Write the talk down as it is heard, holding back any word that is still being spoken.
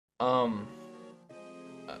Um.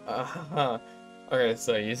 Okay,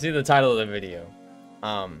 so you see the title of the video.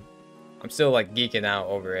 Um, I'm still like geeking out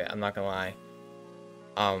over it. I'm not gonna lie.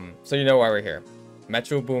 So you know why we're here.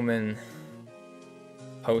 Metro Boomin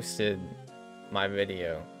posted my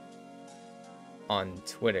video on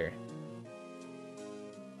Twitter.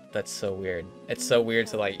 That's so weird. It's so weird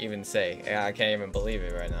to like even say. I can't even believe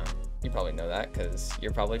it right now. You probably know that because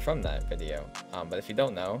you're probably from that video. But if you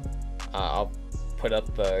don't know, I'll put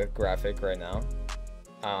up the graphic right now.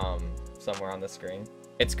 Somewhere on the screen.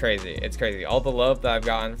 It's crazy. It's crazy. All the love that I've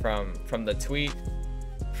gotten from the tweet,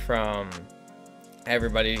 from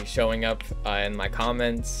everybody showing up in my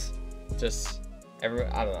comments, just I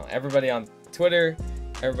don't know, everybody on Twitter,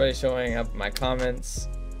 everybody showing up in my comments,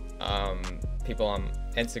 people on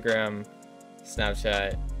Instagram,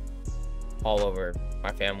 Snapchat, all over,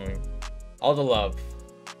 my family, all the love.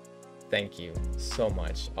 Thank you so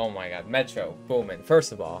much. Oh my god, Metro Boomin.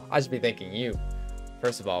 First of all, I should be thanking you,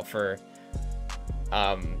 first of all, for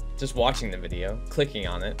just watching the video, clicking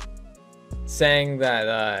on it, saying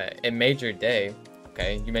that it made your day.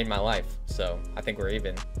 Okay, you made my life, so I think we're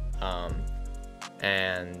even.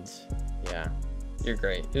 And yeah, you're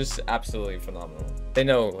great. You're just absolutely phenomenal. They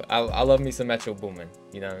know I love me some Metro Boomin.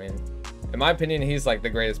 You know what I mean? In my opinion, he's like the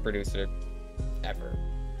greatest producer ever.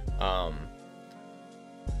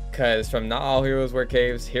 Cause from Not All Heroes Wear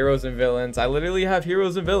Caves, Heroes and Villains, I literally have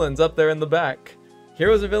Heroes and Villains up there in the back.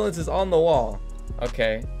 Heroes and Villains is on the wall.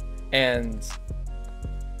 Okay, and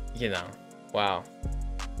you know, wow,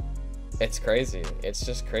 it's crazy. It's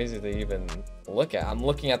just crazy to even look at. I'm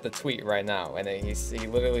looking at the tweet right now, and he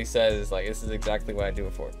literally says like, this is exactly what I do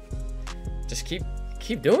it for. Just keep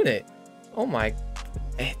doing it. Oh my,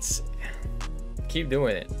 keep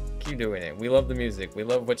doing it. Keep doing it. We love the music. We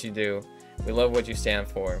love what you do. We love what you stand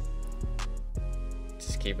for.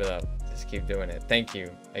 Just keep it up. Just keep doing it. Thank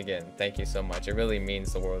you again. Thank you so much. It really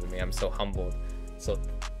means the world to me. I'm so humbled, so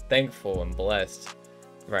thankful and blessed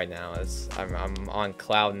right now. As I'm on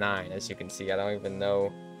cloud 9, as you can see. I don't even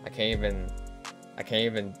know. I can't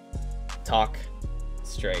even talk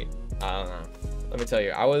straight. I don't know. Let me tell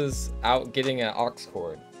you. I was out getting an aux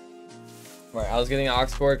cord. Right, I was getting an aux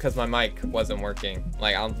cord because my mic wasn't working.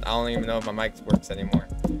 Like, I don't even know if my mic works anymore.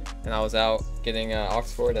 And I was out getting an aux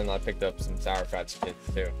cord, and I picked up some Sour Patch Kids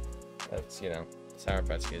too. That's, you know, Sour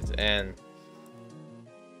Patch Kids. And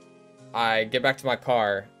I get back to my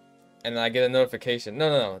car, and I get a notification.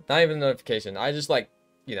 No, not even a notification. I just, like,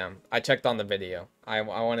 you know, I checked on the video. I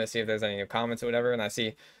want to see if there's any comments or whatever, and I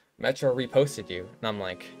see Metro reposted you. And I'm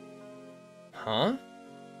like, huh?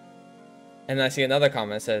 And I see another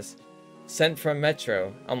comment that says, sent from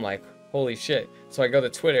Metro. I'm like, holy shit. So I go to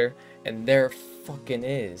Twitter, and there fucking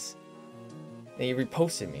is. And he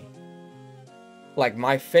reposted me. Like,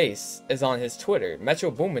 my face is on his Twitter.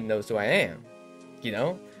 Metro Boomin knows who I am. You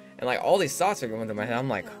know? And like, all these thoughts are going through my head. I'm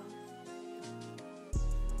like,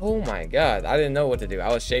 oh my god. I didn't know what to do.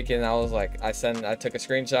 I was shaking. I was like, I took a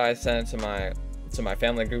screenshot. I sent it to my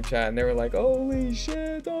family group chat, and they were like, holy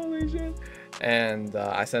shit, holy shit. And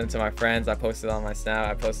I sent it to my friends. I posted on my Snap.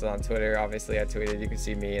 I posted on Twitter. Obviously, I tweeted. You can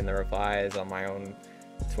see me in the replies on my own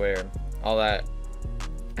Twitter. All that.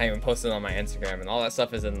 I even posted on my Instagram, and all that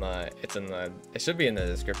stuff is it should be in the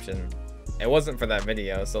description. It wasn't for that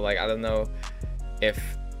video, so like, I don't know if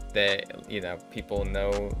you know, people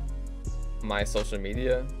know my social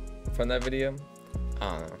media from that video. I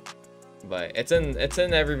don't know. But it's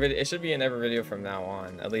in every video. It should be in every video from now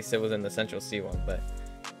on. At least it was in the Central C one, but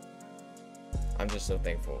I'm just so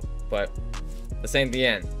thankful. But this ain't the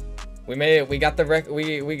end. We made it. We got the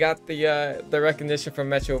recognition from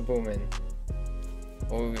Metro Boomin.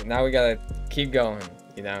 Now we gotta keep going.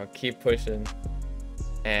 You know, keep pushing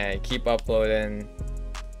and keep uploading,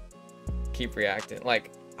 keep reacting.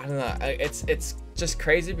 Like, I don't know. It's just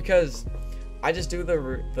crazy because I just do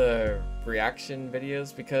the reaction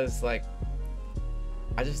videos because, like,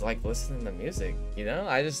 I just like listening to music, you know?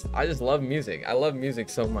 I just love music. I love music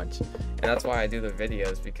so much. And that's why I do the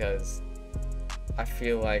videos, because I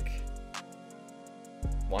feel like,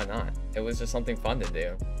 why not? It was just something fun to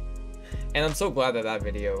do. And I'm so glad that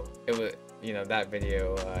video, that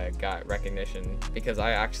video got recognition, because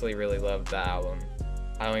I actually really loved that album.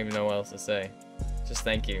 I don't even know what else to say. Just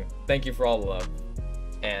thank you. Thank you for all the love.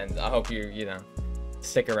 And I hope you know,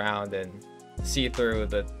 stick around and see through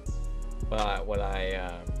what I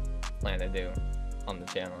plan to do on the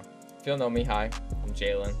channel. If you don't know me, hi, I'm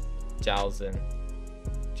Jalzn,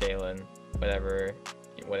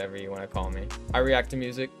 whatever you want to call me. I react to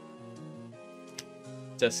music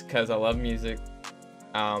just because I love music.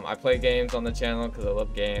 I play games on the channel because I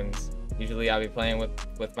love games. Usually I'll be playing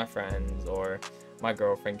with my friends, or my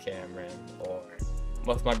girlfriend Cameron, or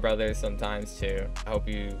with my brothers sometimes too. I hope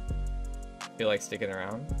you feel like sticking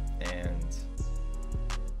around and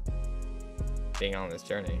being on this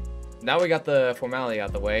journey. Now we got the formality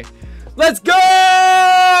out the way. Let's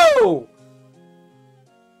go!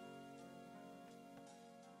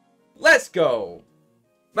 Let's go!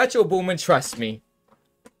 Metro Boomin, trust me.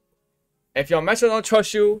 If your Metro don't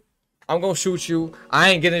trust you, I'm gonna shoot you. I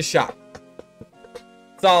ain't getting shot.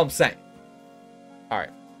 That's all I'm saying. Alright.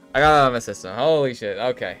 I got it out of my system. Holy shit.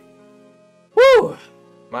 Okay. Woo!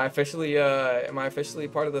 Am I officially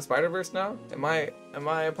part of the Spider-Verse now? Am I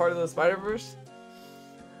a part of the Spider-Verse?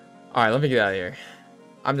 Alright, let me get out of here.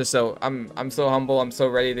 I'm so humble. I'm so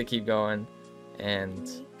ready to keep going. And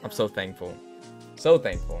I'm so thankful. So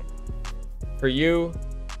thankful. For you,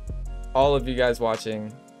 all of you guys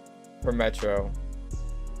watching, for Metro,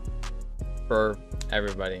 for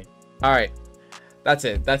everybody. Alright. That's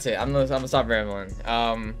it. I'm gonna stop rambling.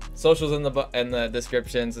 Socials in the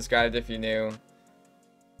description. Subscribe if you're new.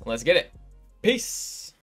 Let's get it. Peace.